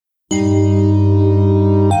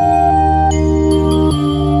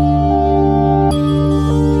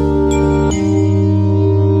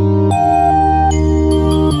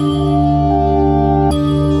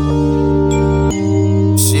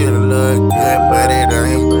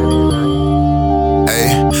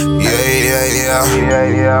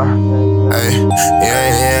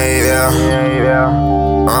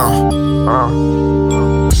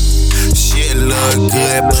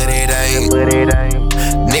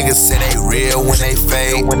Niggas say they real when they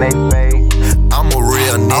fake. I'm a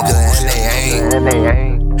real nigga and they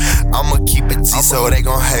ain't. I'ma keep it G so they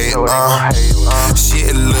gon' hate.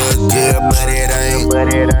 Shit look good, but it ain't.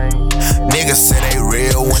 Niggas say they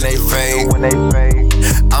real when they fake.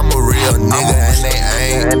 I'm a real nigga and they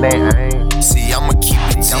ain't. See, I'ma keep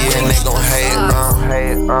it G and they gon' hate.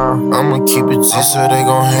 I'ma keep it G so they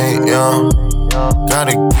gon' hate, yeah.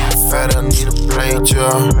 Gotta get fat, I need a plate,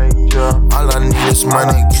 yeah. All I need is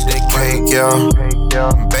money, get that cake, yeah.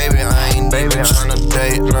 Baby, I ain't even tryna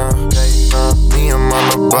date, nah. Me and my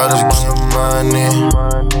little brothers getting money.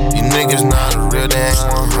 You niggas not real, they ain't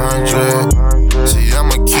 100. See,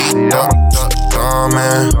 I'ma keep up,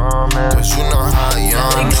 man. Cause you know how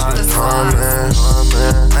young niggas coming.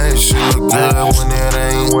 Ain't shit look good when it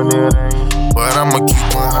ain't. But I'ma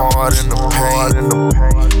keep on hard in the paint.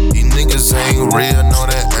 These niggas ain't real, no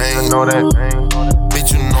that ain't.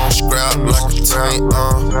 Bitch, you know I'm scrap like a tank,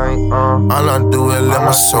 all I do is let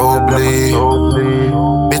my soul bleed.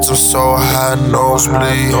 Bitch, I'm so high,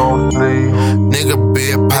 nosebleed. Nigga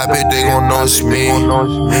big poppy, they gon' know it's me.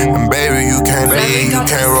 And baby, you can't leave, you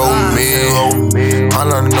can't roll with me.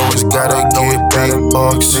 All I know is gotta get big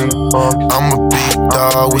bucks. I'm a big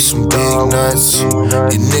dog with some big nuts.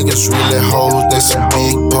 These niggas really hoes, they some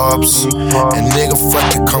big pops. And nigga,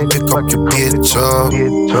 fuck it, come pick up your bitch up.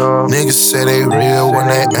 Niggas say they real when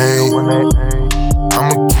they ain't.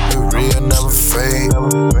 I'ma keep it real, never fade.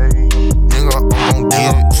 Nigga, I'm gon'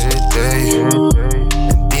 get it every day.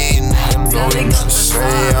 And these niggas know they gotta say,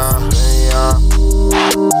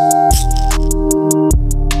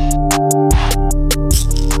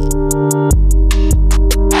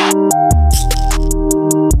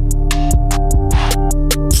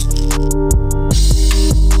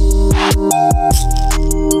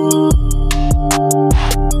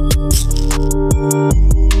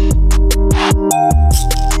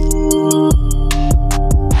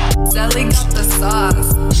 Sally got the sauce.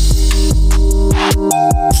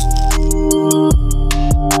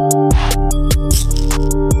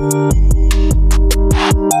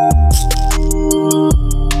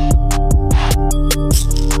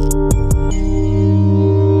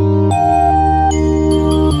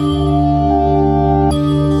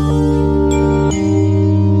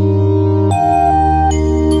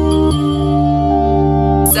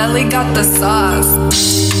 Sally got the sauce.